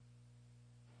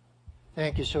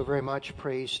Thank you so very much,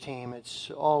 praise team. It's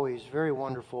always very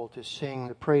wonderful to sing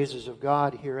the praises of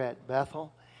God here at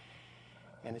Bethel.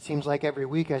 And it seems like every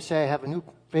week I say I have a new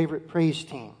favorite praise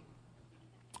team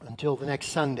until the next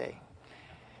Sunday.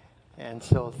 And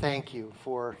so thank you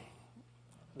for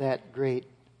that great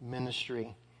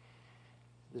ministry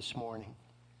this morning.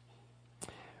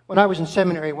 When I was in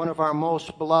seminary, one of our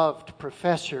most beloved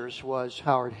professors was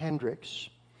Howard Hendricks.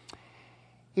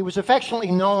 He was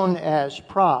affectionately known as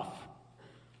Prof,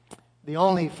 the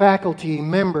only faculty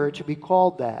member to be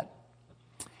called that.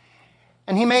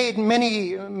 And he made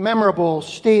many memorable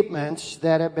statements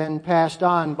that have been passed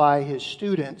on by his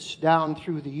students down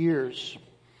through the years.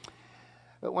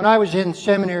 But when I was in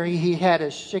seminary, he had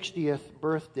his 60th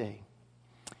birthday.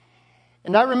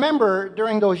 And I remember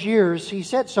during those years, he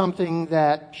said something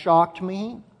that shocked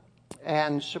me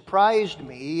and surprised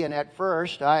me. And at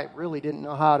first, I really didn't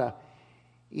know how to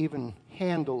even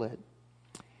handle it.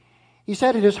 He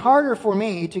said, "It is harder for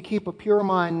me to keep a pure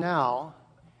mind now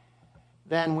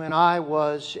than when I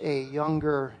was a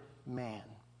younger man."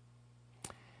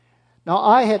 Now,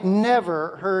 I had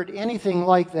never heard anything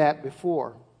like that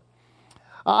before.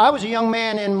 I was a young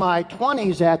man in my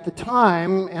 20s at the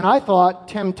time, and I thought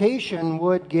temptation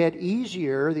would get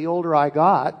easier the older I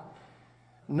got,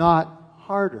 not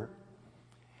harder.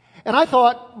 And I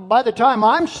thought by the time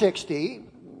I'm 60,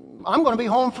 I'm going to be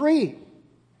home free.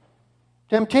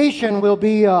 Temptation will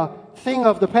be a thing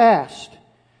of the past.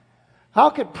 How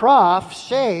could Prof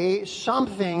say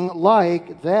something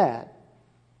like that?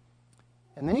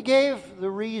 And then he gave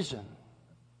the reason.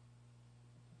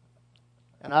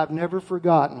 And I've never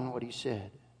forgotten what he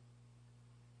said.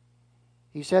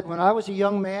 He said, "When I was a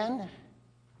young man,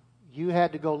 you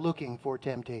had to go looking for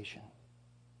temptation."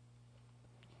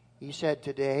 He said,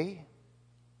 "Today,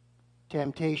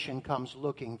 temptation comes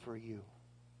looking for you."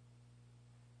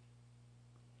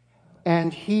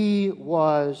 And he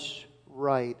was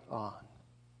right on.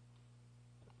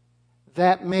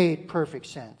 That made perfect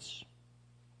sense.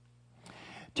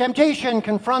 Temptation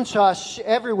confronts us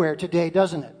everywhere today,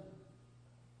 doesn't it?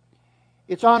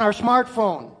 It's on our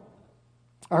smartphone,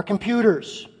 our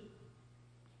computers,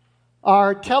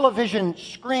 our television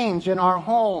screens in our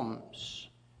homes,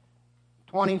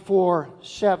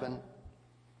 24/7.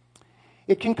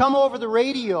 It can come over the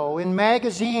radio, in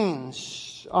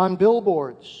magazines, on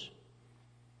billboards.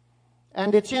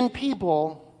 And it's in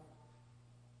people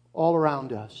all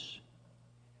around us.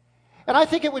 And I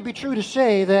think it would be true to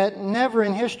say that never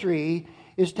in history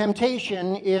is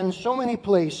temptation in so many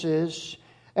places,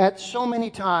 at so many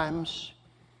times,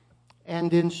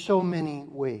 and in so many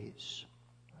ways.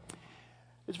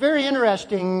 It's very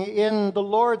interesting in the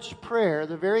Lord's Prayer,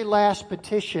 the very last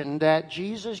petition that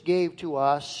Jesus gave to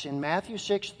us in Matthew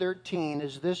 6:13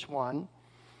 is this one.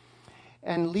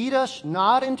 "And lead us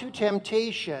not into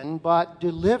temptation, but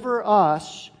deliver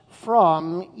us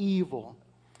from evil."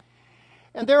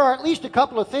 And there are at least a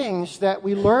couple of things that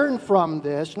we learn from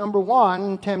this. Number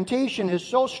one, temptation is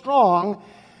so strong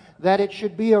that it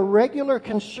should be a regular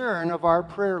concern of our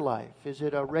prayer life. Is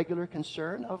it a regular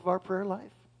concern of our prayer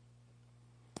life?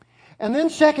 And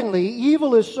then secondly,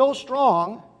 evil is so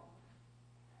strong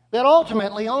that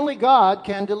ultimately only God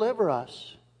can deliver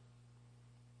us.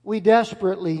 We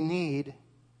desperately need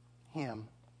Him.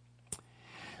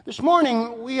 This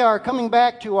morning, we are coming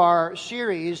back to our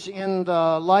series in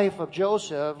the life of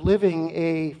Joseph, Living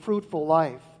a Fruitful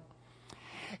Life.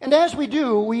 And as we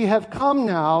do, we have come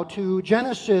now to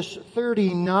Genesis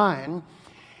 39.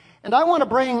 And I want to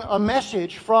bring a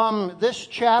message from this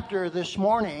chapter this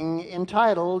morning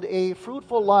entitled, "A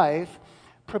Fruitful Life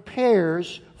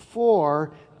Prepares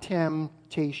for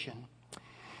Temptation."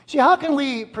 See, how can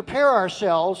we prepare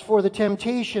ourselves for the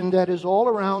temptation that is all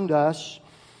around us?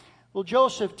 Well,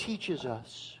 Joseph teaches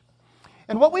us.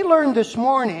 And what we learned this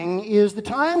morning is the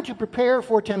time to prepare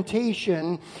for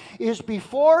temptation is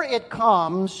before it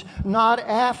comes, not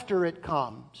after it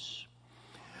comes.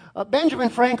 Benjamin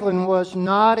Franklin was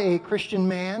not a Christian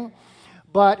man,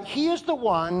 but he is the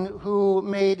one who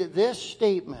made this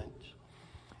statement: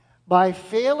 "By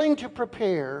failing to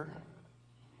prepare,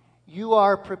 you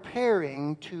are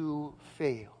preparing to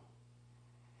fail."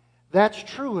 That's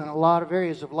true in a lot of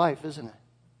areas of life, isn't it?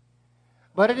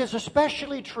 But it is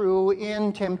especially true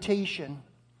in temptation.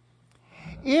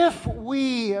 If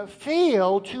we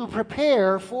fail to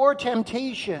prepare for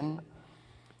temptation,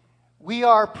 we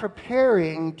are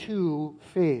preparing to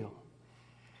fail.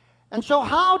 And so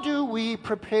how do we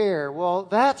prepare? Well,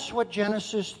 that's what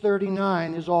Genesis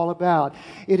 39 is all about.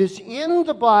 It is in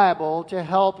the Bible to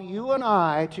help you and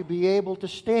I to be able to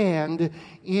stand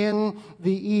in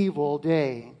the evil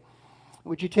day.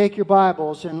 Would you take your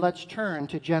Bibles and let's turn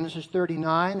to Genesis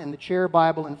 39 and the chair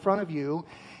Bible in front of you.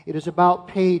 It is about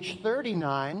page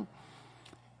 39,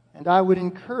 and I would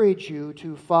encourage you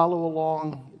to follow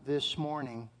along this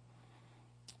morning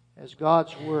as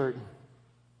God's Word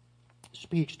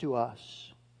speaks to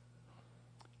us.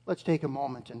 Let's take a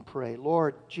moment and pray.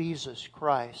 Lord Jesus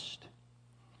Christ,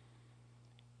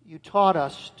 you taught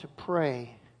us to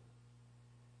pray.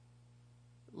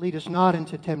 Lead us not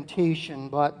into temptation,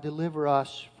 but deliver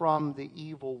us from the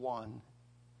evil one.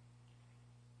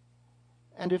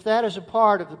 And if that is a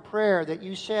part of the prayer that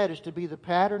you said is to be the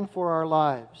pattern for our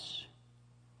lives,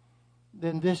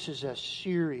 then this is a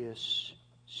serious,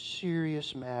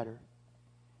 serious matter.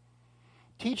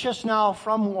 Teach us now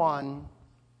from one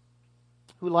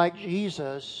who, like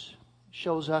Jesus,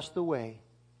 shows us the way.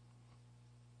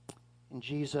 In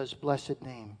Jesus' blessed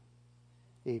name,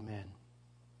 amen.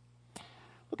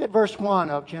 Look at verse 1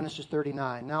 of Genesis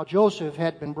 39. Now Joseph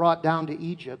had been brought down to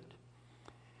Egypt,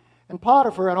 and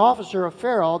Potiphar, an officer of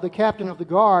Pharaoh, the captain of the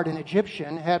guard, an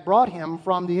Egyptian, had bought him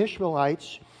from the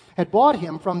Ishmaelites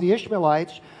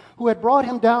who had brought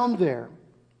him down there.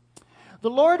 The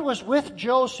Lord was with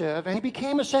Joseph, and he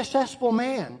became a successful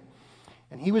man,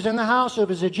 and he was in the house of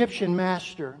his Egyptian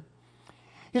master.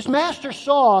 His master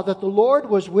saw that the Lord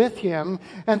was with him,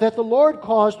 and that the Lord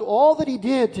caused all that he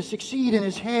did to succeed in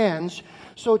his hands.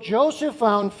 So Joseph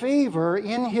found favor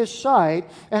in his sight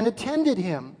and attended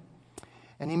him.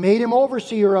 And he made him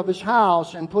overseer of his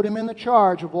house and put him in the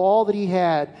charge of all that he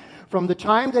had. From the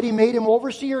time that he made him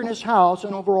overseer in his house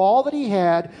and over all that he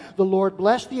had, the Lord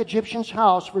blessed the Egyptian's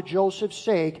house for Joseph's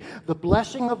sake. The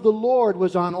blessing of the Lord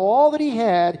was on all that he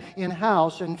had in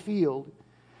house and field.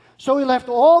 So he left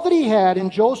all that he had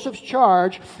in Joseph's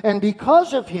charge, and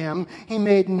because of him, he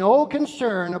made no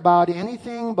concern about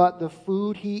anything but the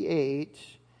food he ate.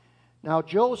 Now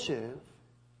Joseph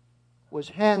was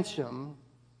handsome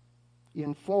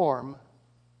in form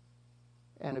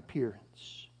and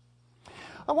appearance.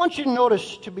 I want you to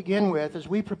notice to begin with, as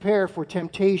we prepare for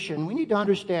temptation, we need to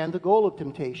understand the goal of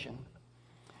temptation.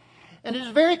 And it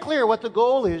is very clear what the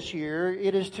goal is here.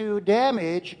 It is to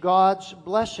damage God's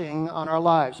blessing on our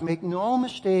lives. Make no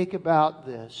mistake about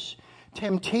this.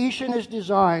 Temptation is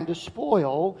designed to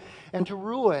spoil and to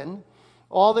ruin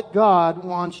all that God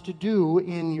wants to do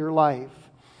in your life.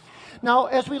 Now,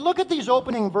 as we look at these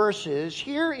opening verses,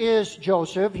 here is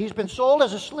Joseph. He's been sold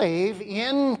as a slave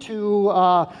into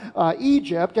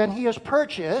Egypt, and he is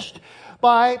purchased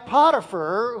by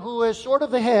Potiphar, who is sort of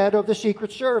the head of the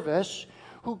secret service,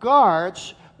 who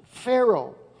guards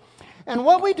Pharaoh. And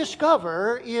what we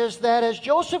discover is that as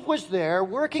Joseph was there,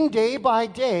 working day by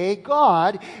day,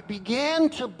 God began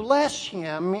to bless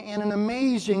him in an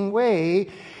amazing way.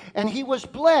 And he was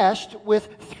blessed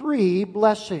with 3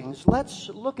 blessings. Let's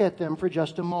look at them for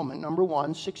just a moment. Number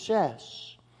 1,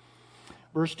 success.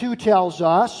 Verse 2 tells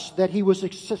us that he was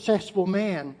a successful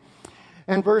man.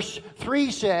 And verse 3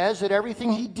 says that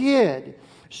everything he did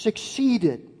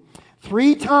succeeded.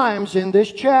 3 times in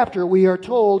this chapter we are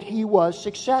told he was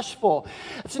successful.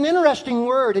 It's an interesting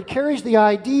word. It carries the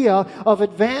idea of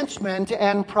advancement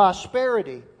and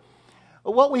prosperity.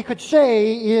 What we could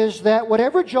say is that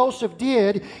whatever Joseph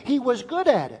did, he was good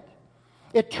at it.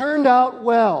 It turned out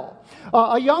well.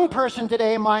 A young person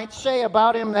today might say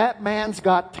about him, that man's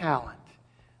got talent.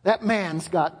 That man's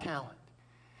got talent.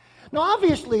 Now,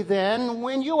 obviously then,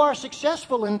 when you are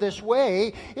successful in this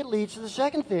way, it leads to the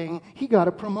second thing. He got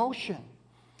a promotion.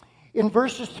 In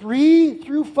verses 3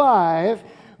 through 5,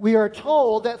 we are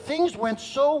told that things went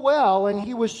so well and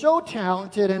he was so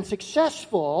talented and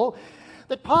successful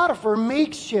that Potiphar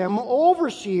makes him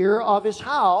overseer of his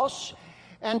house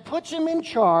and puts him in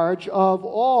charge of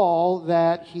all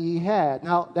that he had.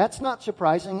 Now, that's not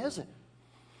surprising, is it?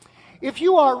 If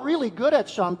you are really good at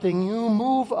something, you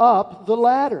move up the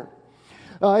ladder.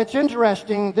 It's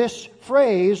interesting, this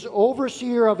phrase,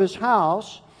 overseer of his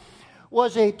house,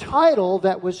 was a title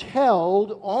that was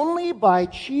held only by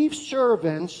chief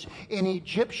servants in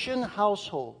Egyptian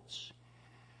households.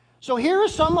 So here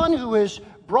is someone who is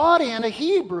brought in, a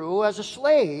Hebrew, as a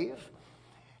slave,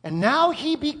 and now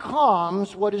he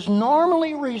becomes what is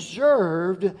normally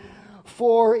reserved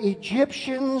for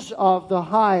Egyptians of the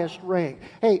highest rank.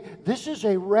 Hey, this is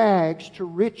a rags to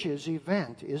riches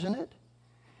event, isn't it?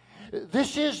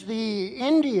 This is the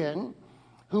Indian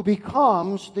who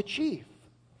becomes the chief.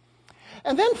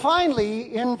 And then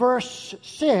finally, in verse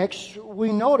 6,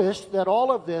 we notice that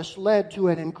all of this led to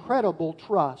an incredible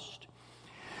trust.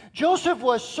 Joseph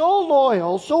was so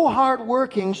loyal, so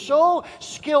hardworking, so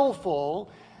skillful,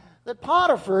 that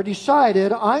Potiphar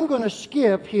decided, I'm going to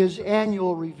skip his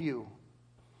annual review.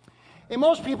 And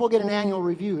most people get an annual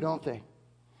review, don't they?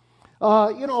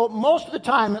 Most of the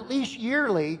time, at least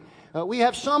yearly, we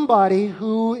have somebody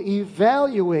who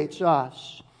evaluates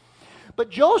us. But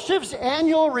Joseph's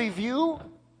annual review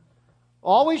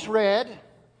always read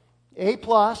A+,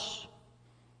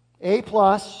 A+,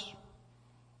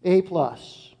 A+.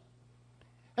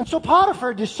 And so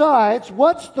Potiphar decides,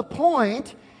 what's the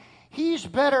point? He's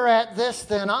better at this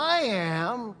than I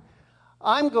am.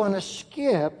 I'm going to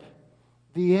skip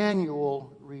the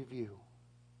annual review.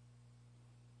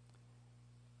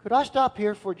 Could I stop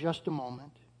here for just a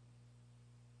moment?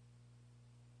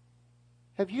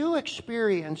 Have you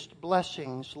experienced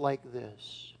blessings like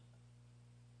this?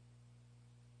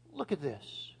 Look at this.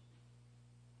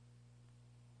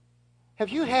 Have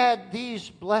you had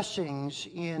these blessings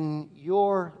in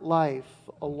your life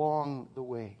along the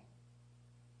way?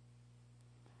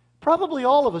 Probably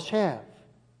all of us have.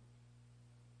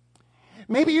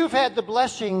 Maybe you've had the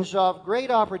blessings of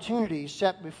great opportunities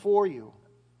set before you.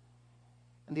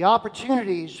 And the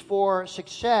opportunities for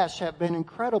success have been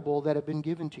incredible that have been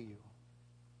given to you.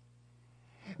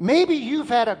 Maybe you've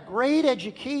had a great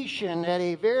education at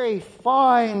a very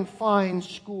fine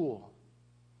school.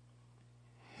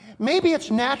 Maybe it's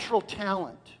natural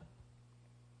talent.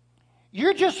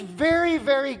 You're just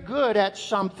very good at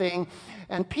something,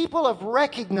 and people have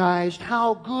recognized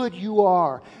how good you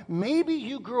are. Maybe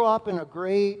you grew up in a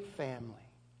great family.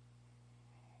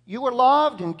 You were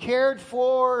loved and cared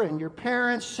for, and your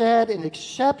parents set an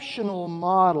exceptional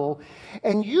model.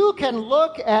 And you can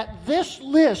look at this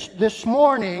list this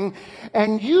morning,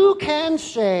 and you can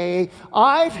say,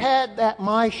 I've had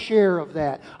my share of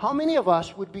that. How many of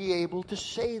us would be able to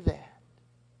say that?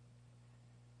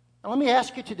 Now let me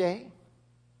ask you today,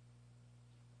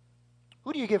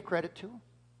 who do you give credit to?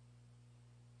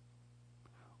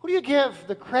 Who do you give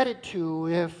the credit to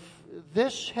if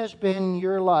this has been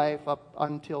your life up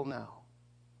until now?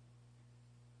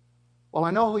 Well,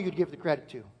 I know who you'd give the credit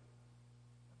to.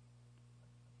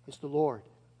 It's the Lord.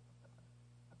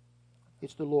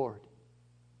 It's the Lord.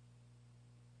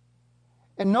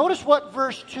 And notice what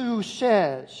verse 2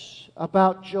 says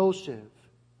about Joseph.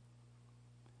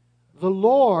 The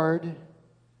Lord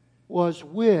was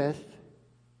with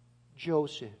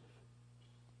Joseph.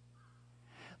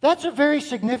 That's a very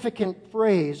significant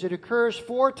phrase. It occurs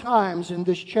 4 times in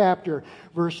this chapter.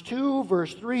 Verse 2,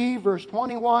 verse 3, verse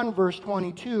 21, verse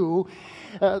 22.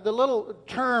 The little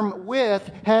term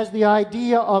with has the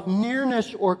idea of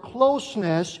nearness or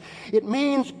closeness. It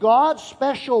means God's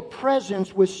special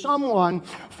presence with someone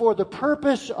for the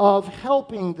purpose of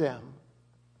helping them.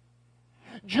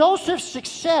 Joseph's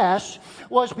success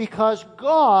was because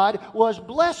God was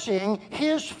blessing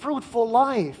his fruitful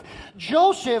life.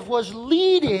 Joseph was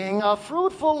leading a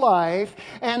fruitful life,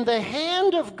 and the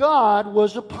hand of God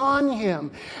was upon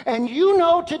him. And you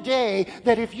know today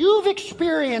that if you've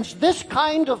experienced this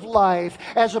kind of life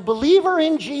as a believer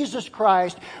in Jesus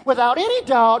Christ, without any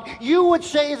doubt, you would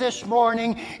say this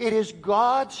morning, it is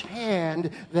God's hand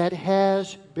that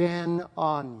has been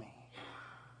on me.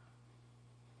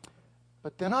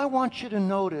 But then I want you to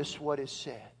notice what is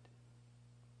said.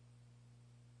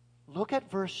 Look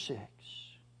at verse 6.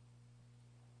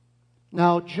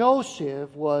 Now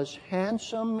Joseph was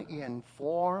handsome in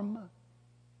form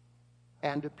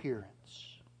and appearance.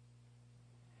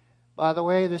 By the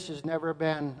way, this has never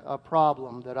been a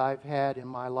problem that I've had in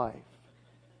my life.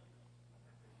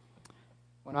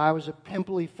 When I was a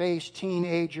pimply-faced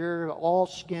teenager, all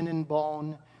skin and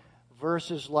bone,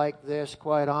 verses like this,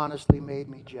 quite honestly, made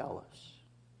me jealous.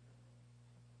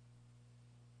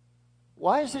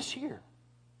 Why is this here?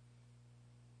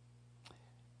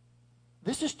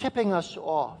 This is tipping us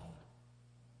off.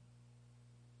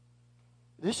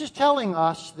 This is telling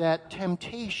us that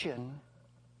temptation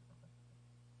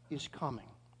is coming.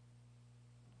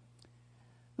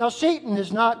 Now, Satan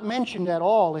is not mentioned at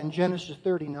all in Genesis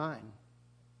 39.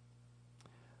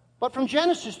 But from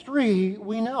Genesis 3,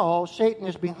 we know Satan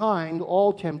is behind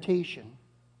all temptation.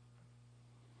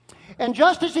 And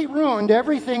just as he ruined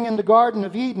everything in the Garden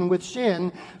of Eden with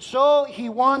sin, so he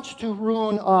wants to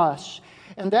ruin us.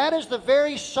 And that is the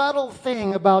very subtle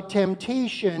thing about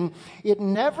temptation. It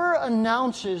never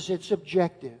announces its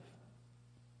objective.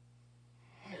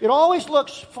 It always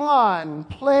looks fun,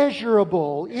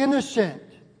 pleasurable, innocent.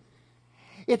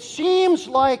 It seems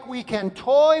like we can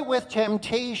toy with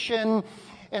temptation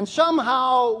and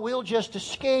somehow we'll just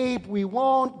escape, we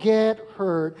won't get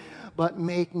hurt. But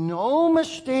make no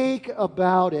mistake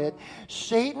about it,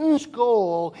 Satan's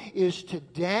goal is to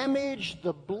damage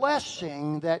the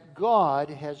blessing that God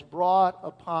has brought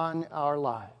upon our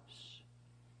lives.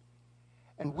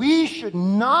 And we should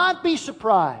not be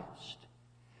surprised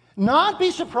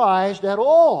at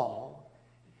all,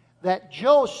 that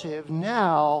Joseph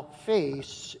now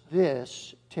face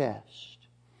this test.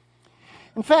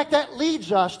 In fact, that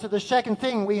leads us to the second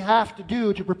thing we have to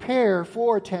do to prepare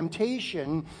for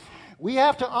temptation. We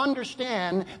have to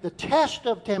understand the test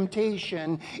of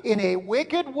temptation. In a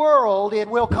wicked world, it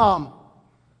will come.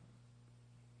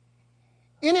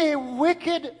 In a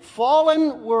wicked,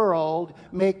 fallen world,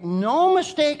 make no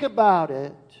mistake about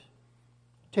it,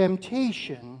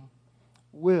 temptation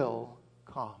will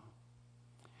come.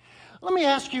 Let me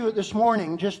ask you this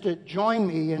morning just to join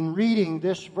me in reading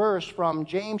this verse from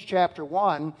James chapter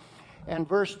 1 and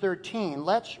verse 13.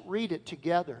 Let's read it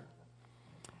together.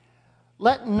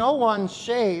 Let no one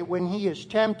say when he is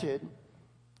tempted,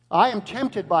 I am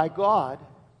tempted by God.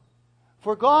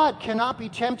 For God cannot be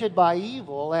tempted by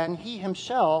evil, and he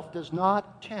himself does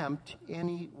not tempt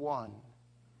anyone.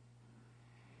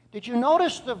 Did you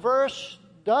notice the verse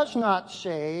does not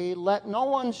say, let no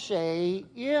one say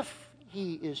if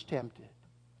he is tempted?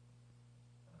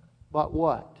 But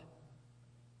what?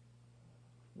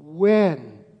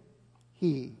 When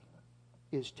he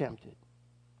is tempted.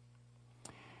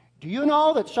 Do you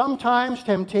know that sometimes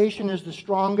temptation is the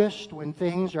strongest when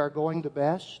things are going the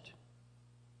best?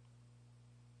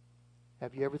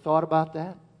 Have you ever thought about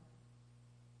that?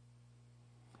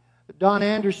 Don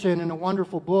Anderson, in a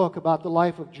wonderful book about the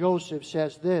life of Joseph,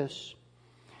 says this: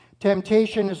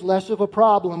 temptation is less of a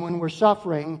problem when we're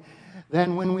suffering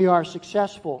than when we are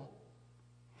successful.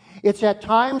 It's at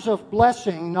times of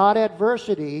blessing, not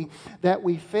adversity, that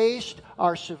we faced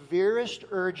our severest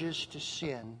urges to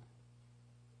sin.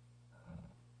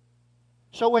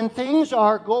 So when things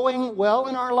are going well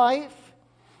in our life,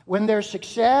 when there's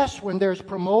success, when there's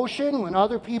promotion, when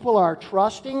other people are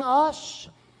trusting us,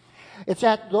 it's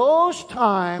at those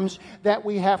times that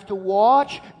we have to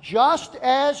watch just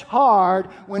as hard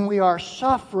when we are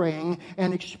suffering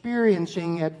and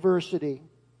experiencing adversity.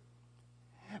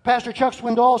 Pastor Chuck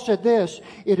Swindoll said this: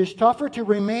 it is tougher to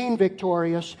remain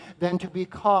victorious than to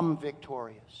become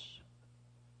victorious.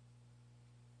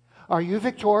 Are you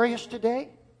victorious today?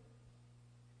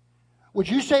 Would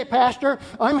you say, Pastor,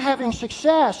 I'm having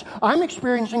success. I'm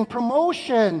experiencing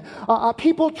promotion.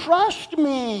 People trust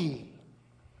me.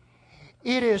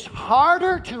 It is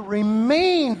harder to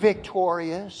remain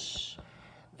victorious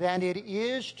than it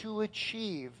is to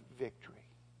achieve victory.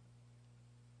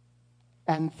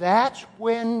 And that's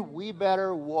when we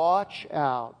better watch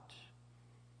out.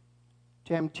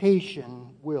 Temptation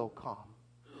will come.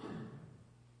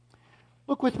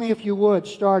 Look with me, if you would,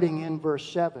 starting in verse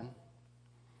 7.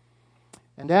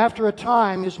 And after a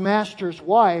time, his master's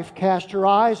wife cast her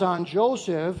eyes on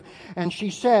Joseph, and she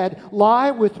said,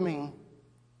 lie with me.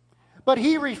 But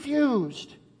he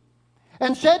refused,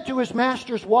 and said to his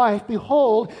master's wife,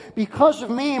 behold, because of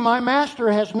me, my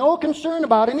master has no concern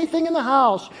about anything in the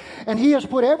house, and he has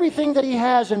put everything that he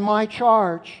has in my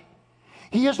charge.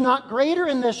 He is not greater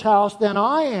in this house than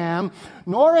I am,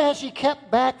 nor has he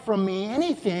kept back from me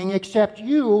anything except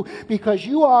you, because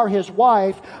you are his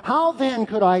wife. How then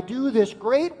could I do this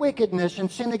great wickedness and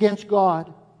sin against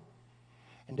God?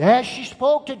 And as she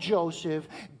spoke to Joseph,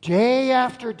 day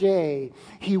after day,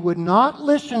 he would not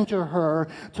listen to her,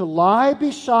 to lie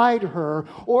beside her,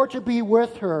 or to be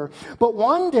with her. But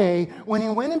one day, when he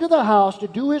went into the house to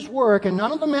do his work, and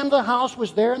none of the men of the house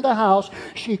was there in the house,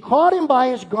 she caught him by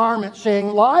his garment, saying,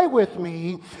 lie with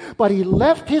me. But he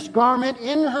left his garment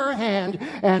in her hand,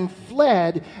 and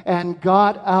fled, and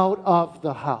got out of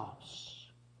the house.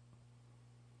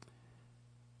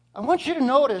 I want you to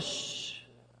notice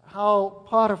how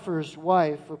Potiphar's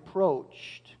wife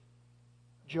approached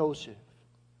Joseph.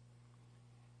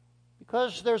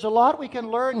 Because there's a lot we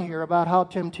can learn here about how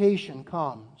temptation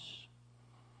comes.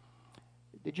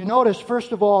 Did you notice,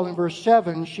 first of all, in verse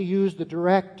 7, she used the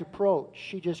direct approach.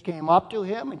 She just came up to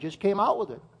him and just came out with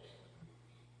it.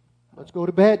 Let's go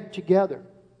to bed together.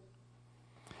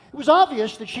 It was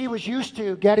obvious that she was used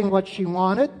to getting what she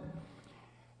wanted.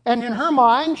 And in her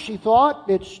mind, she thought,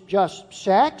 it's just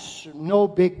sex, no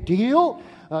big deal.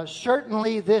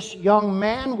 Certainly this young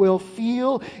man will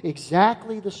feel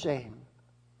exactly the same.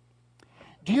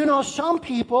 Do you know, some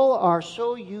people are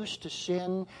so used to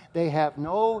sin, they have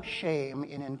no shame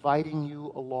in inviting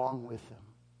you along with them.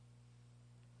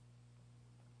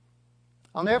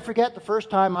 I'll never forget the first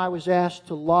time I was asked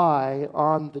to lie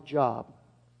on the job.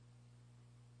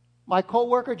 My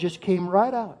coworker just came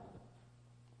right out.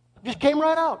 Just came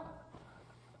right out.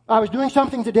 I was doing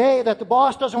something today that the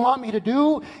boss doesn't want me to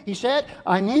do. He said,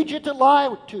 I need you to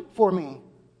lie for me.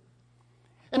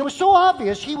 And it was so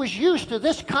obvious he was used to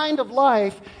this kind of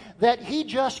life that he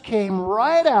just came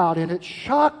right out, and it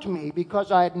shocked me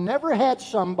because I had never had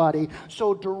somebody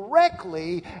so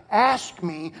directly ask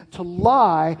me to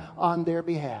lie on their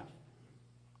behalf.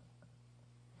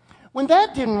 When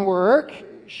that didn't work,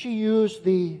 she used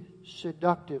the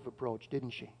seductive approach, didn't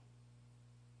she?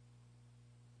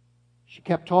 She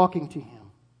kept talking to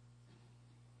him,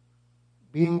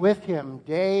 being with him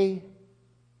day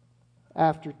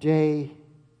after day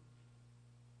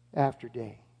after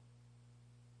day.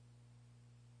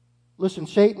 Listen,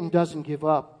 Satan doesn't give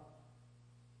up.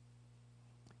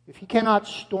 If he cannot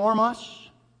storm us,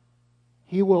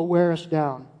 he will wear us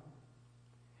down.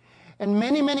 And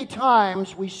many, many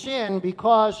times we sin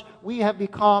because we have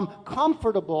become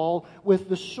comfortable with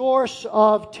the source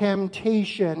of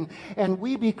temptation, and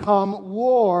we become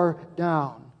wore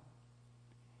down.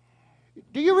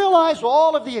 Do you realize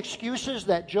all of the excuses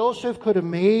that Joseph could have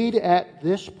made at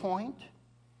this point?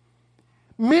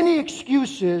 Many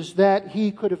excuses that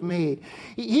he could have made.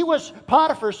 He was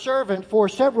Potiphar's servant for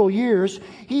several years.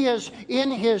 He is in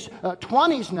his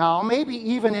 20s now, maybe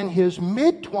even in his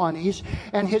mid-20s,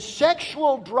 and his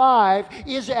sexual drive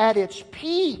is at its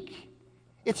peak.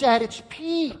 It's at its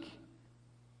peak.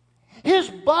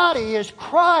 His body is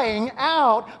crying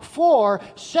out for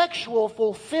sexual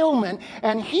fulfillment,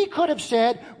 and he could have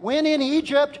said, "When in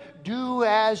Egypt, do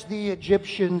as the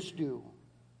Egyptians do."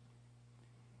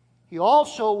 He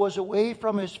also was away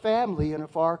from his family in a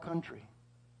far country.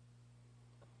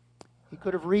 He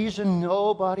could have reasoned,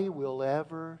 nobody will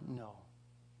ever know.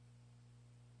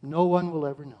 No one will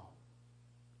ever know.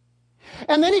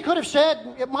 And then he could have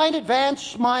said, it might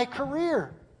advance my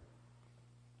career.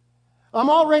 I'm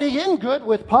already in good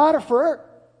with Potiphar.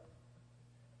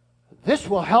 This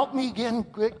will help me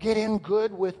get in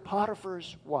good with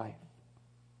Potiphar's wife.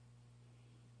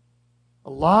 A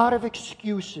lot of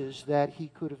excuses that he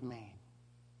could have made.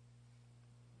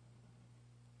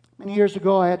 Many years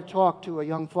ago, I had to talk to a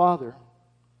young father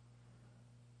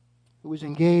who was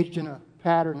engaged in a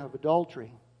pattern of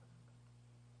adultery.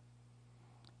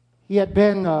 He had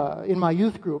been in my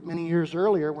youth group many years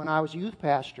earlier when I was a youth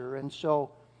pastor, and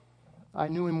so I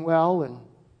knew him well, and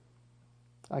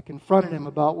I confronted him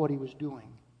about what he was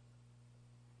doing.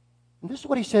 And this is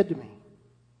what he said to me.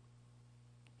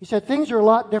 He said, "Things are a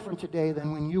lot different today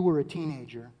than when you were a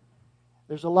teenager.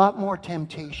 There's a lot more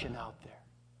temptation out there."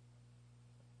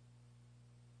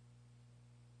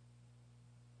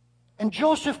 And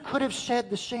Joseph could have said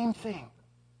the same thing.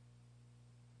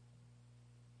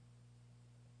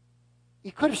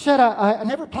 He could have said, I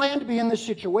never planned to be in this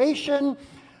situation.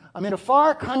 I'm in a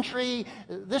far country.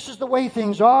 This is the way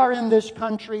things are in this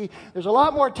country. There's a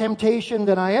lot more temptation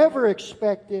than I ever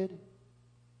expected.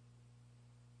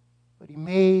 But he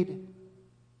made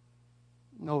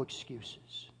no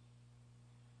excuses.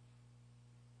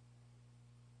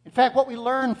 In fact, what we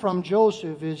learn from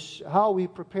Joseph is how we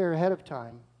prepare ahead of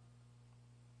time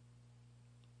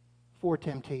for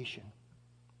temptation.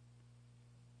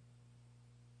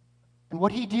 And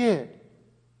what he did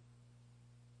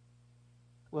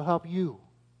will help you.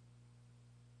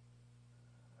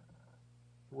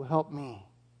 It will help me.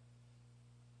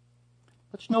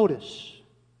 Let's notice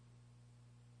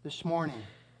this morning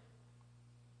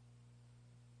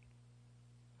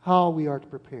how we are to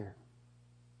prepare.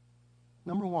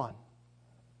 Number one,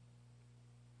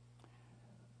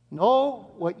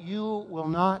 know what you will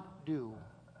not do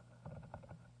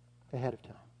ahead of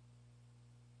time.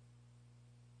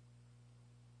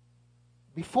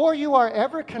 Before you are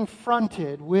ever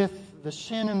confronted with the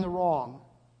sin and the wrong,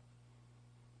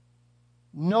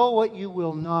 know what you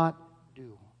will not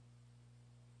do.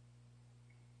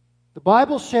 The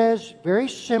Bible says very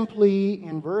simply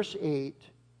in verse 8,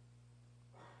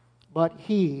 but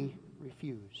he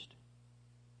refused.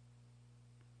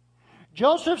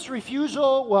 Joseph's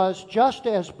refusal was just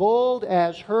as bold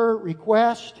as her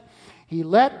request. He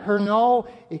let her know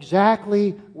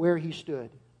exactly where he stood.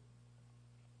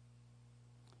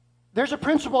 There's a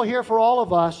principle here for all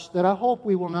of us that I hope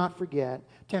we will not forget.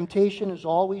 Temptation is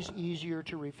always easier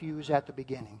to refuse at the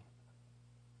beginning.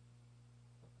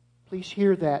 Please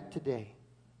hear that today.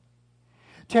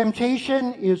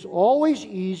 Temptation is always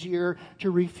easier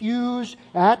to refuse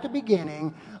at the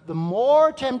beginning. The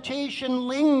more temptation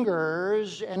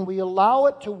lingers and we allow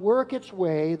it to work its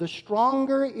way, the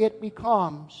stronger it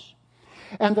becomes.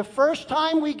 And the first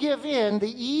time we give in,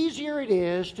 the easier it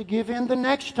is to give in the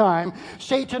next time.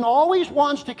 Satan always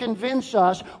wants to convince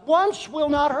us, once will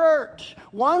not hurt.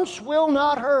 Once will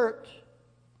not hurt.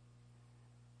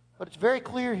 But it's very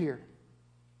clear here.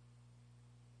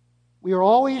 We are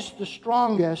always the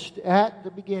strongest at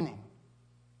the beginning.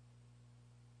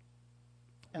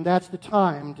 And that's the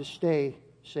time to stay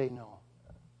say no.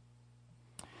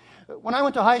 When I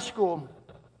went to high school,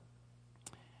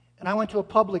 and I went to a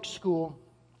public school,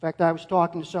 in fact, I was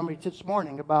talking to somebody this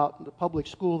morning about the public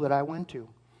school that I went to.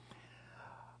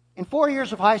 In 4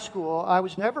 years of high school, I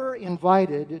was never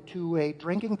invited to a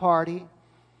drinking party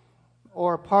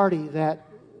or a party that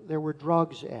there were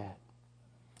drugs at.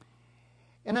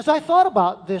 And as I thought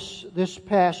about this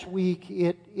past week,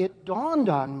 it dawned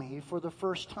on me for the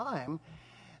first time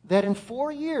that in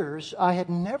 4 years I had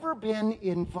never been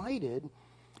invited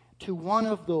to one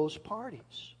of those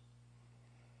parties.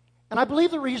 And I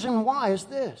believe the reason why is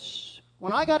this.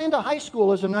 When I got into high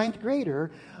school as a ninth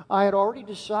grader, I had already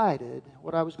decided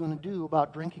what I was going to do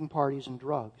about drinking parties and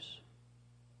drugs.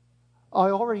 I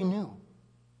already knew.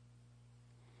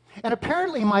 And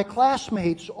apparently my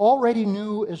classmates already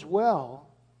knew as well,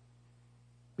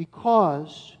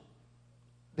 because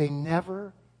they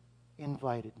never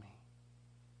invited me.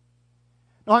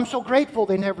 Now, I'm so grateful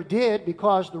they never did,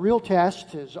 because the real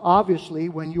test is obviously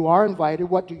when you are invited,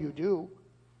 what do you do?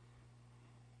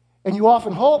 And you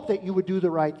often hope that you would do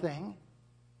the right thing.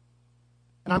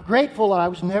 And I'm grateful that I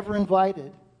was never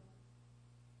invited.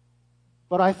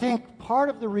 But I think part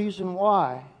of the reason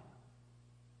why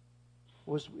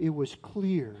was it was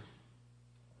clear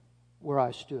where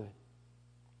I stood.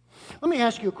 Let me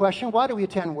ask you a question. Why do we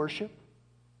attend worship?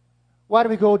 Why do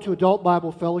we go to adult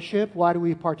Bible fellowship? Why do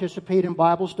we participate in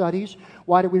Bible studies?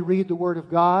 Why do we read the Word of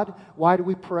God? Why do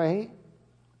we pray?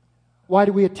 Why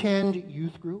do we attend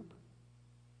youth group?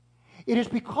 It is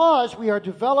because we are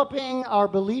developing our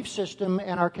belief system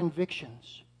and our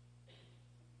convictions.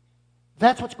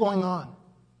 That's what's going on.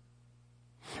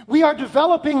 We are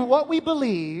developing what we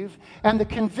believe and the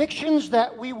convictions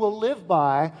that we will live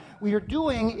by. We are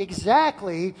doing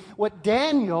exactly what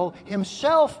Daniel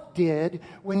himself did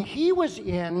when he was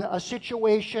in a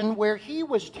situation where he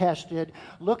was tested.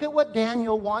 Look at what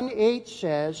Daniel 1:8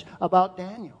 says about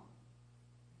Daniel.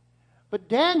 But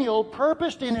Daniel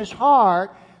purposed in his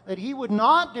heart that he would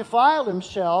not defile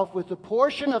himself with the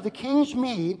portion of the king's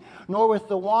meat, nor with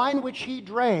the wine which he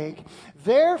drank.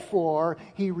 Therefore,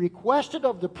 he requested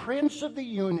of the prince of the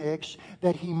eunuchs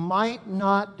that he might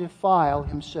not defile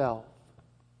himself.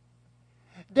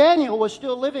 Daniel was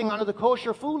still living under the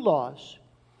kosher food laws.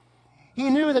 He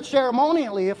knew that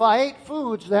ceremonially, if I ate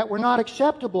foods that were not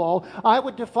acceptable, I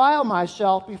would defile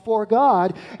myself before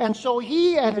God. And so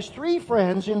he and his 3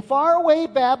 friends in faraway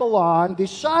Babylon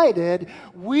decided,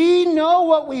 we know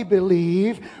what we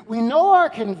believe, we know our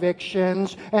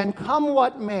convictions, and come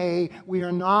what may, we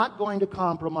are not going to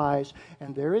compromise.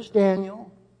 And there is Daniel,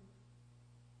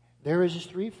 there is his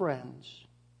 3 friends,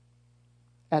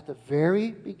 at the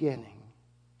very beginning,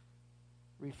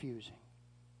 refusing.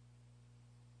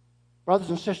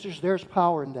 Brothers and sisters, there's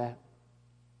power in that.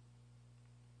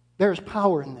 There's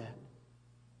power in that.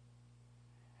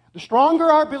 The stronger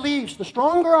our beliefs, the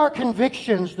stronger our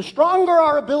convictions, the stronger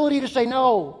our ability to say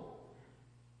no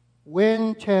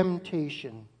when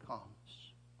temptation comes.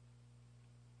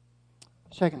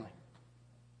 Secondly,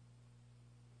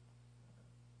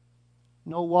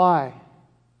 know why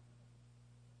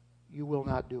you will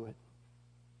not do it.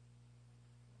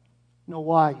 Know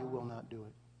why you will not do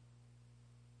it.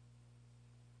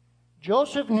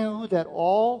 Joseph knew that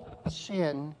all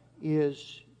sin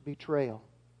is betrayal.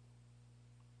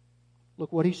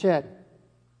 Look what he said.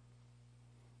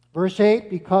 Verse 8,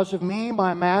 because of me,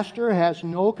 my master has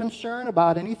no concern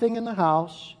about anything in the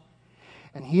house,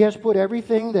 and he has put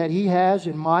everything that he has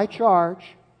in my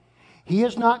charge. He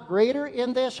is not greater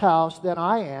in this house than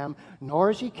I am, nor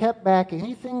has he kept back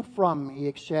anything from me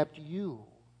except you,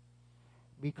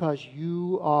 because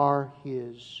you are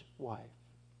his wife.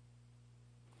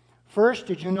 First,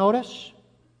 did you notice?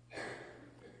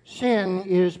 Sin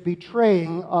is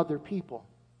betraying other people.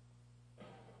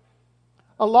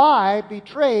 A lie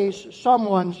betrays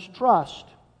someone's trust.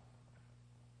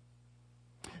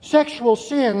 Sexual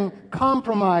sin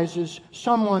compromises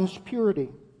someone's purity.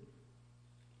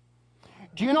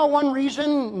 Do you know one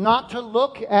reason not to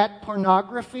look at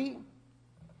pornography?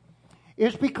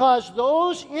 Is because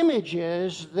those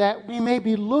images that we may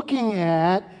be looking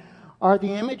at are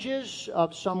the images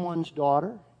of someone's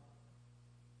daughter,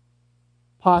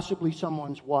 possibly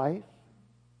someone's wife,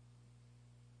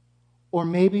 or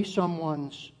maybe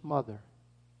someone's mother.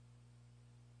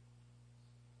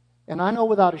 And I know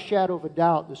without a shadow of a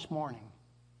doubt this morning,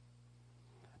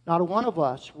 not a one of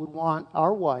us would want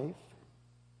our wife,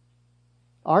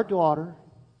 our daughter,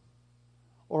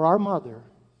 or our mother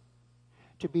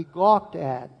to be gawked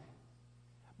at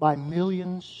by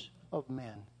millions of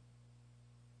men.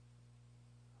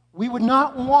 We would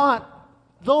not want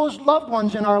those loved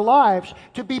ones in our lives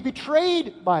to be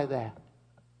betrayed by that.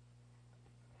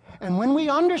 And when we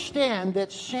understand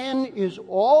that sin is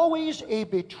always a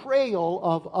betrayal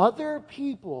of other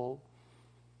people,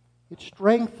 it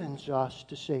strengthens us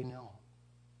to say no.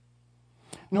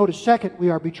 Notice, second,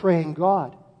 we are betraying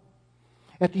God.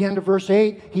 At the end of verse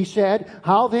 8, he said,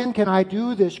 "How then can I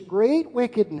do this great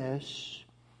wickedness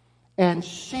and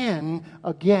sin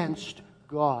against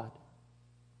God?"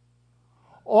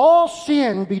 All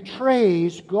sin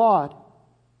betrays God.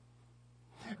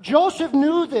 Joseph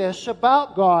knew this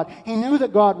about God. He knew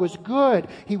that God was good,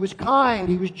 He was kind,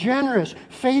 He was generous,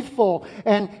 faithful,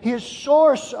 and His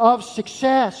source of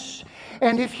success.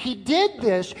 And if he did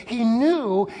this, he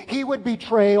knew he would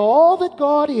betray all that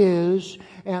God is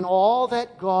and all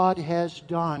that God has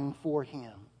done for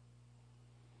him.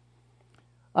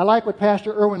 I like what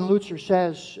Pastor Erwin Lutzer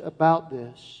says about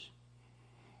this.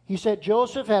 He said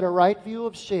Joseph had a right view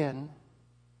of sin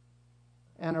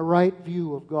and a right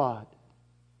view of God.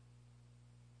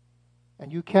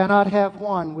 And you cannot have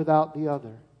one without the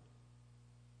other.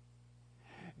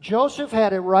 Joseph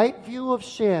had a right view of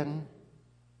sin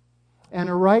and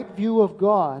a right view of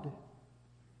God.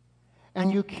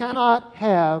 And you cannot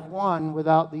have one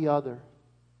without the other.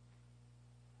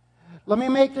 Let me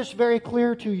make this very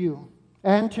clear to you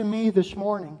and to me this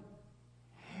morning.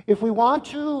 If we want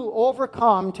to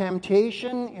overcome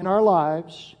temptation in our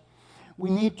lives, we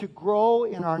need to grow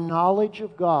in our knowledge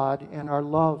of God and our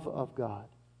love of God.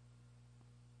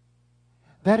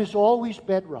 That is always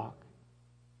bedrock.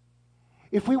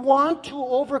 If we want to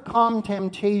overcome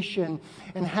temptation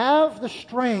and have the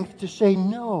strength to say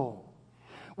no,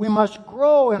 we must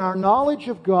grow in our knowledge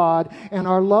of God and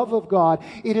our love of God.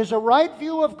 It is a right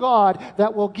view of God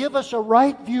that will give us a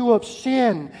right view of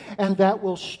sin and that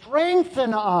will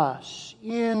strengthen us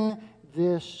in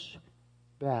this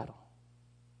battle.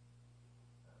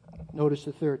 Notice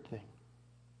the third thing.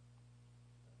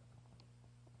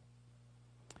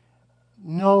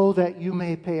 Know that you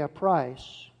may pay a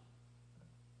price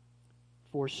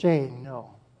for saying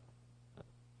no.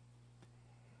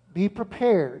 Be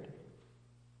prepared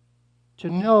to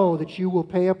know that you will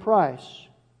pay a price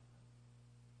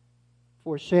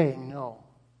for saying no.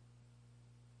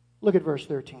 Look at verse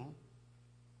 13.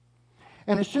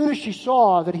 And as soon as she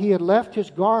saw that he had left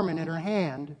his garment in her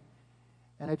hand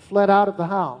and had fled out of the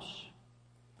house,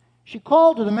 she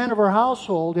called to the men of her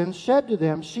household and said to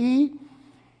them, "See,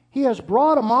 he has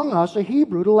brought among us a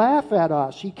Hebrew to laugh at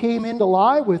us. He came in to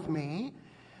lie with me,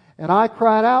 and I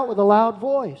cried out with a loud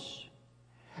voice.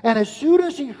 And as soon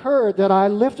as he heard that I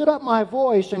lifted up my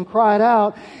voice and cried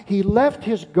out, he left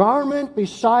his garment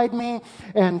beside me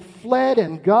and fled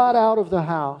and got out of the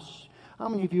house." How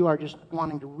many of you are just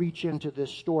wanting to reach into this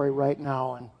story right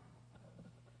now? And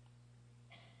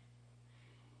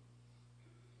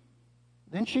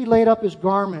then she laid up his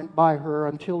garment by her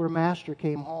until her master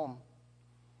came home.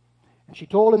 And she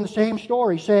told him the same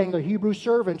story, saying, "The Hebrew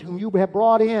servant whom you have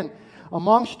brought in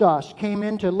amongst us came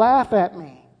in to laugh at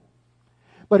me.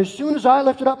 But as soon as I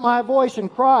lifted up my voice and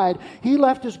cried, he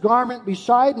left his garment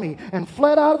beside me and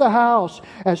fled out of the house.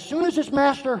 As soon as his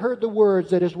master heard the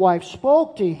words that his wife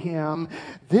spoke to him,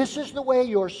 'This is the way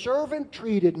your servant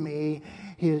treated me,'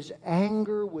 his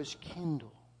anger was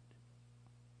kindled.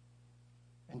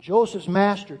 And Joseph's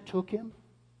master took him,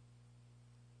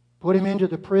 put him into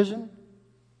the prison,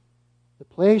 the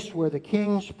place where the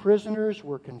king's prisoners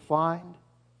were confined,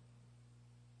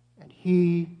 and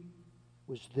he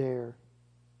was there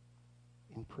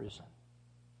in prison."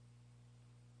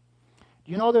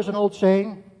 Do you know there's an old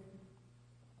saying?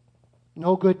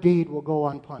 No good deed will go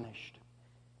unpunished.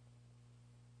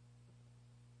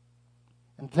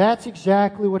 And that's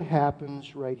exactly what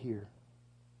happens right here.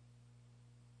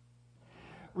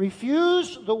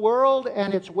 Refuse the world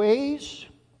and its ways,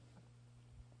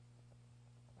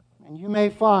 and you may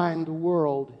find the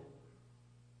world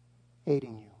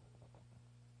hating you.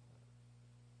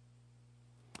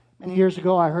 Many years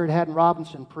ago, I heard Haddon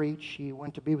Robinson preach. He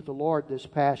went to be with the Lord this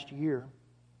past year.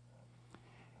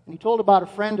 And he told about a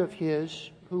friend of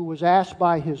his who was asked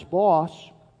by his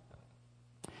boss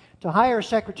to hire a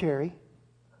secretary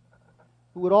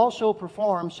who would also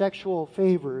perform sexual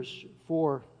favors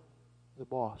for the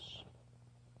boss.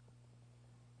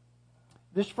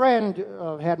 This friend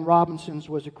of Haddon Robinson's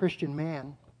was a Christian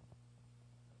man,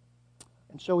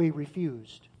 and so he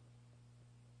refused.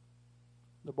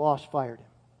 The boss fired him.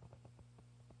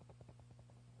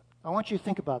 I want you to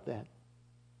think about that.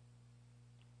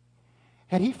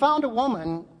 Had he found a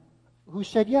woman who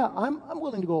said, "Yeah, I'm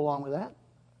willing to go along with that."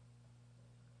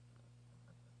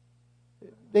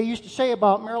 They used to say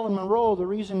about Marilyn Monroe, the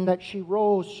reason that she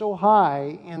rose so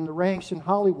high in the ranks in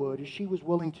Hollywood is she was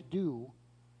willing to do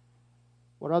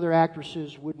what other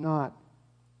actresses would not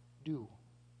do.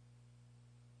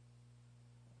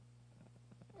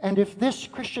 And if this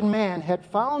Christian man had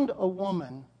found a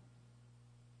woman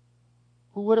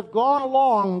who would have gone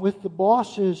along with the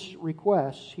boss's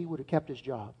requests, he would have kept his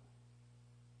job.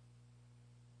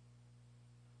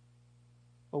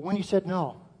 But when he said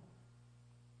no,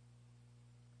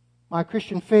 my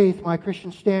Christian faith, my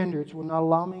Christian standards will not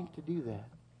allow me to do that,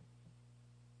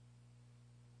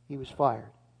 he was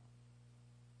fired.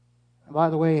 And by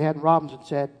the way, Haddon Robinson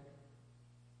said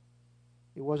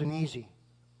it wasn't easy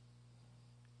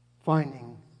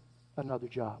finding another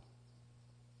job.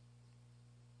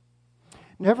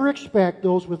 Never expect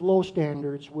those with low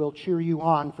standards will cheer you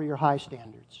on for your high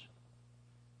standards.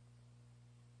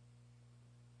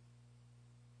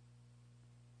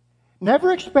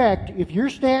 Never expect, if your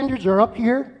standards are up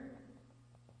here,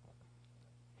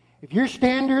 if your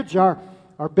standards are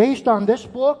based on this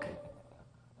book,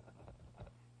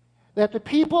 that the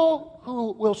people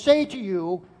who will say to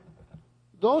you,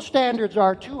 those standards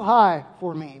are too high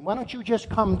for me. Why don't you just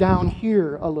come down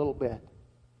here a little bit?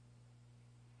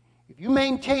 If you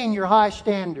maintain your high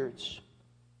standards,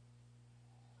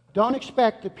 don't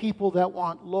expect the people that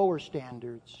want lower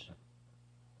standards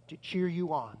to cheer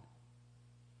you on.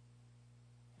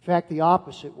 In fact, the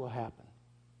opposite will happen.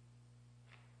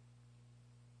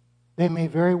 They may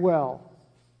very well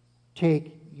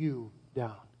take you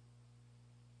down.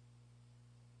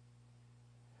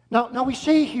 Now we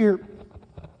say here,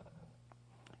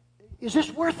 is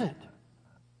this worth it?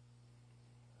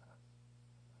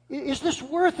 Is this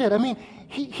worth it? I mean,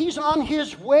 he's on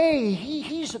his way.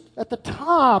 He's at the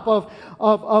top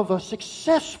of a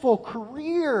successful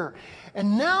career.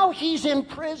 And now he's in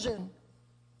prison.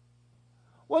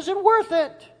 Was it worth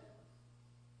it?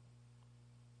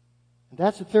 And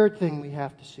that's the third thing we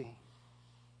have to see.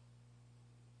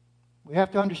 We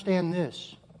have to understand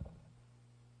this.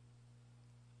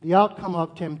 The outcome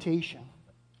of temptation.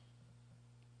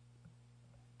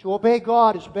 To obey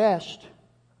God is best,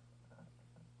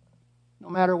 no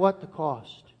matter what the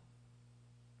cost.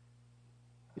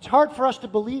 It's hard for us to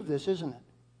believe this, isn't it?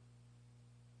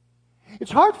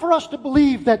 It's hard for us to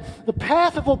believe that the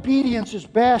path of obedience is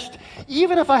best,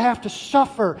 even if I have to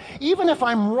suffer, even if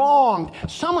I'm wronged.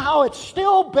 Somehow it's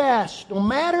still best, no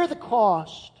matter the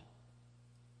cost.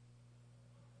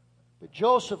 But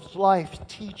Joseph's life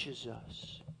teaches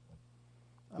us,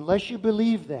 unless you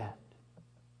believe that,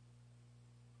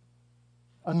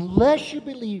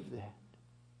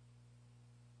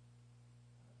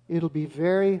 it'll be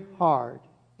very hard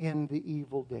in the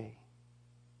evil day.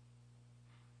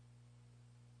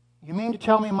 You mean to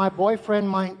tell me my boyfriend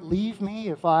might leave me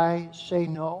if I say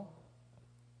no?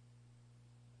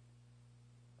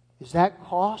 Is that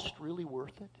cost really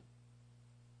worth it?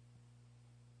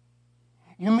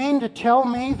 You mean to tell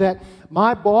me that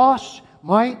my boss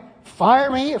might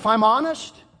fire me if I'm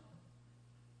honest?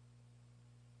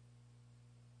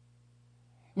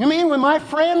 You mean when my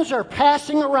friends are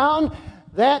passing around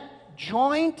that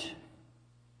joint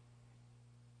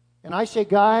and I say,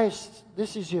 guys,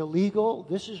 this is illegal,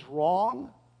 this is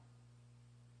wrong,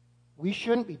 we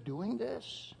shouldn't be doing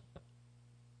this,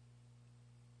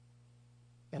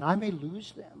 and I may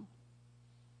lose them,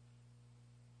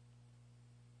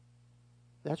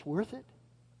 that's worth it?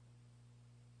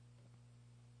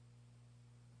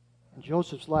 And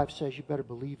Joseph's life says you better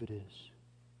believe it is.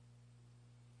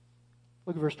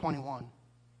 Look at verse 21.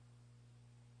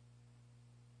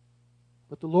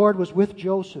 But the Lord was with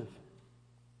Joseph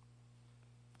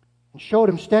and showed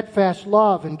him steadfast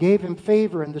love and gave him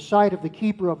favor in the sight of the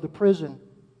keeper of the prison.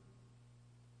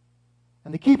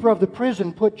 And the keeper of the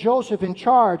prison put Joseph in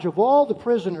charge of all the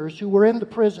prisoners who were in the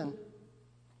prison.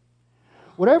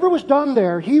 Whatever was done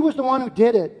there, he was the one who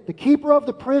did it. The keeper of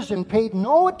the prison paid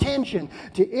no attention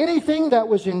to anything that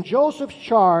was in Joseph's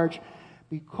charge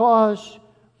because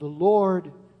the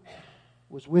Lord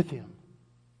was with him.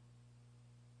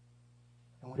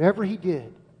 And whatever he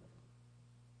did,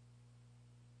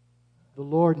 the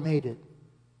Lord made it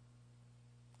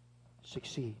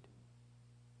succeed.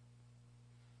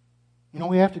 You know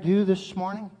what we have to do this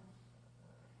morning?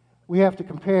 We have to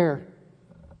compare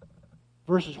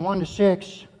verses 1 to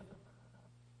 6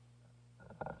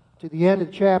 to the end of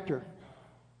the chapter.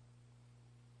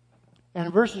 And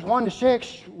in verses 1 to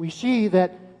 6, we see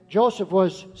that Joseph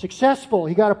was successful.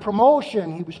 He got a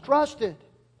promotion. He was trusted.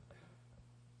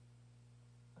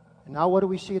 And now what do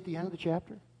we see at the end of the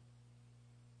chapter?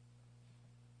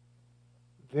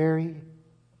 Very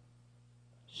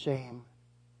same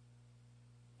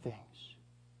things.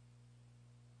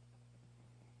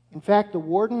 In fact, the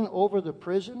warden over the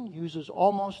prison uses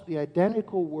almost the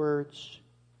identical words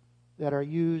that are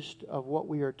used of what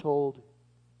we are told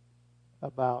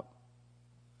about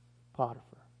Potiphar.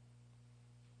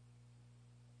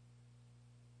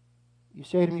 You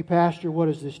say to me, Pastor, what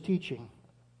is this teaching?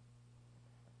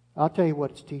 I'll tell you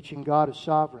what it's teaching. God is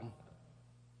sovereign.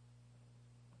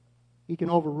 He can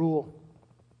overrule.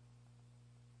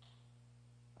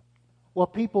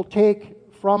 What people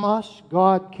take from us,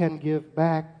 God can give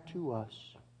back to us.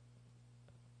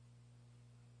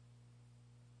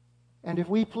 And if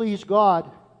we please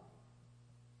God,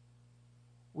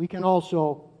 we can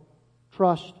also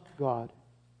trust God.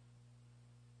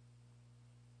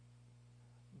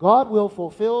 God will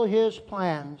fulfill His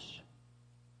plans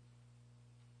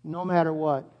no matter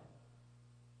what.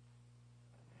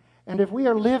 And if we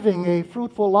are living a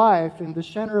fruitful life in the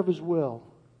center of His will,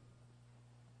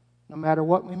 no matter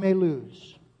what we may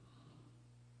lose,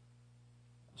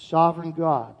 sovereign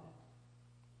God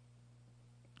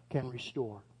can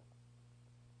restore.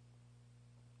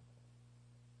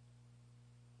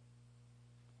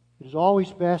 It is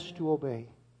always best to obey,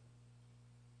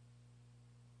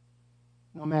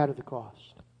 no matter the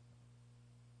cost.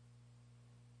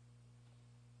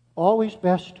 Always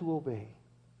best to obey,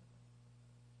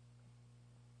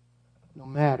 no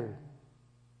matter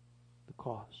the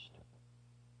cost.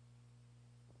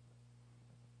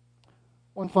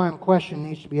 One final question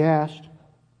needs to be asked.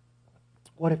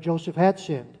 What if Joseph had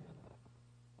sinned?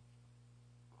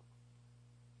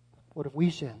 What if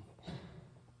we sin?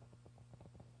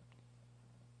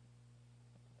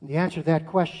 And the answer to that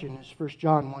question is 1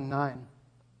 John 1:9.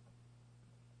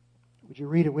 Would you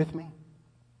read it with me?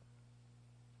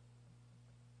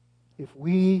 If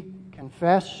we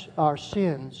confess our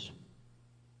sins,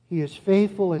 He is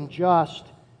faithful and just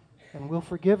and will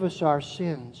forgive us our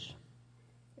sins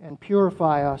and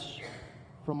purify us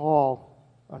from all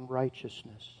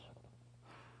unrighteousness.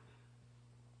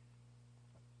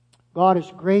 God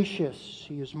is gracious.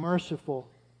 He is merciful.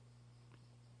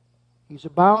 He's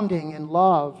abounding in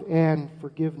love and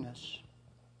forgiveness.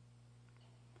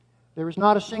 There is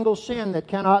not a single sin that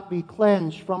cannot be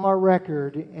cleansed from our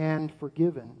record and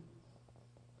forgiven,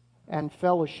 and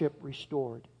fellowship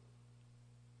restored.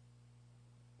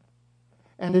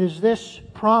 And it is this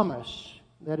promise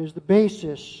that is the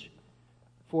basis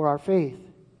for our faith,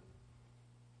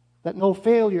 that no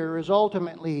failure is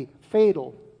ultimately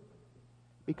fatal,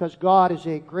 because God is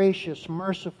a gracious,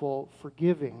 merciful,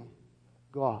 forgiving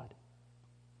God.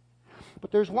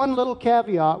 But there's one little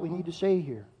caveat we need to say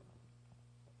here.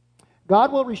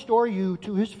 God will restore you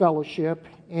to His fellowship,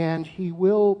 and He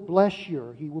will bless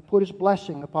you. He will put His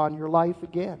blessing upon your life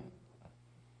again.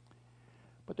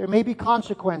 But there may be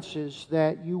consequences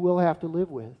that you will have to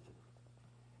live with.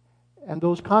 And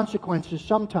those consequences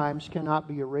sometimes cannot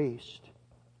be erased.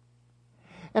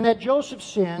 And at Joseph's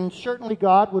sin, certainly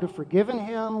God would have forgiven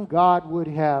him. God would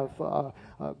have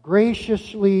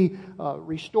graciously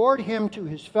restored him to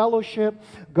his fellowship.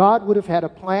 God would have had a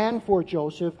plan for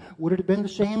Joseph. Would it have been the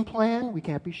same plan? We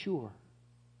can't be sure.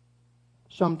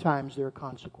 Sometimes there are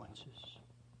consequences.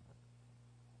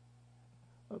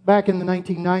 Back in the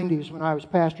 1990s, when I was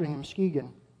pastoring in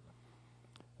Muskegon,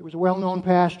 there was a well-known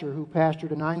pastor who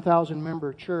pastored a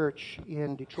 9,000-member church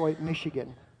in Detroit,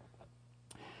 Michigan,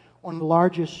 one of the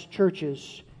largest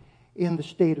churches in the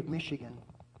state of Michigan.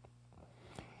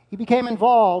 He became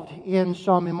involved in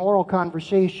some immoral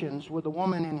conversations with a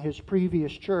woman in his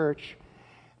previous church,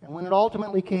 and when it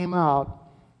ultimately came out,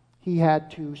 he had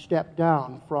to step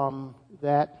down from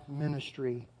that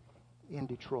ministry in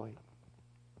Detroit.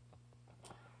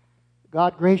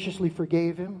 God graciously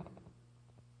forgave him,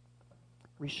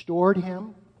 restored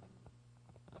him,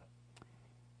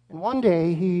 and one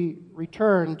day he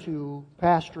returned to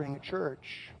pastoring a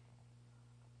church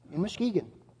in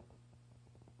Muskegon,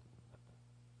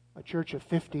 a church of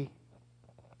 50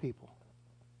 people.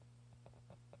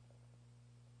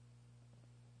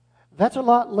 That's a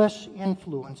lot less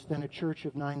influence than a church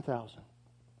of 9,000.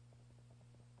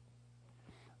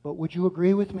 But would you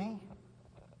agree with me?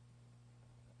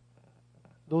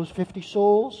 Those 50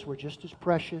 souls were just as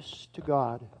precious to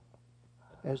God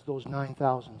as those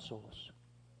 9,000 souls.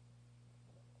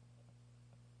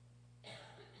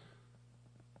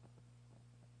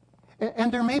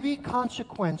 And there may be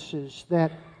consequences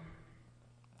that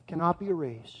cannot be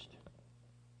erased.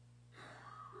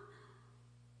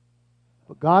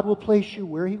 But God will place you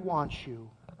where He wants you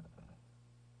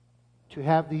to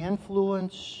have the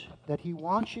influence that He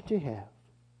wants you to have,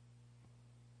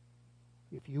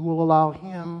 if you will allow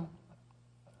Him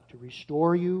to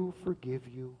restore you, forgive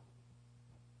you,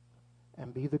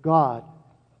 and be the God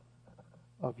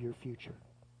of your future.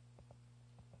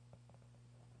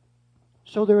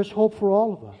 So there is hope for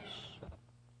all of us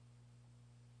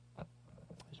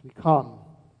as we come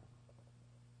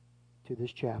to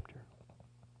this chapter.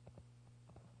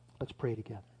 Let's pray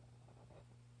together.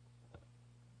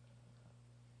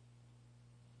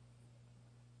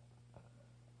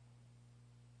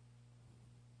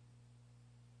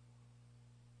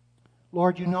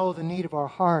 Lord, you know the need of our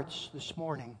hearts this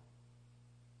morning.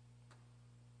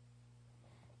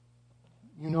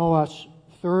 You know us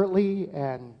thoroughly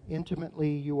and intimately.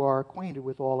 You are acquainted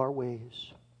with all our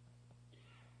ways.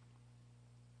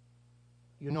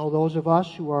 You know those of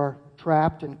us who are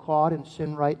trapped and caught in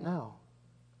sin right now.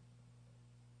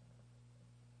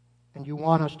 And you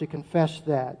want us to confess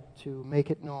that, to make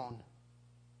it known,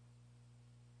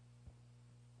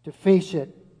 to face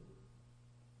it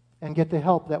and get the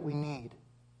help that we need.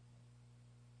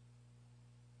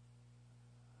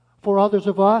 For others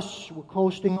of us, we're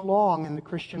coasting along in the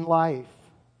Christian life.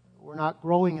 We're not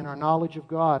growing in our knowledge of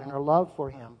God and our love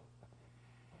for Him.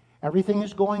 Everything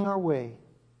is going our way.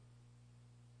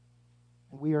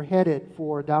 And we are headed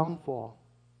for a downfall.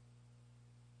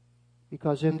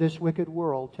 Because in this wicked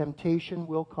world, temptation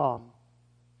will come.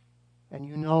 And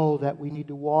you know that we need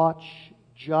to watch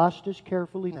just as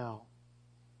carefully now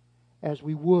as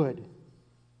we would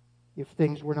if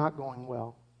things were not going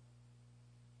well.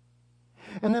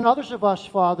 And then others of us,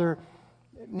 Father,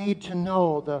 need to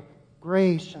know the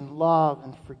grace and love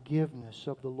and forgiveness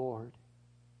of the Lord.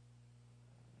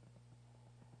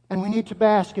 And we need to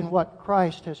bask in what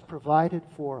Christ has provided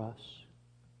for us.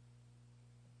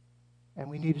 And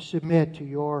we need to submit to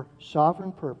your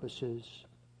sovereign purposes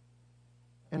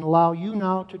and allow you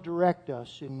now to direct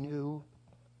us in new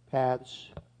paths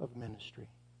of ministry.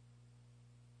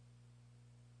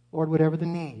 Lord, whatever the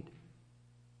need,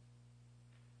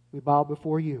 we bow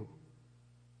before you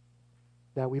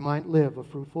that we might live a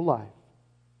fruitful life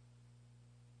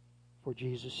for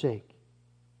Jesus' sake.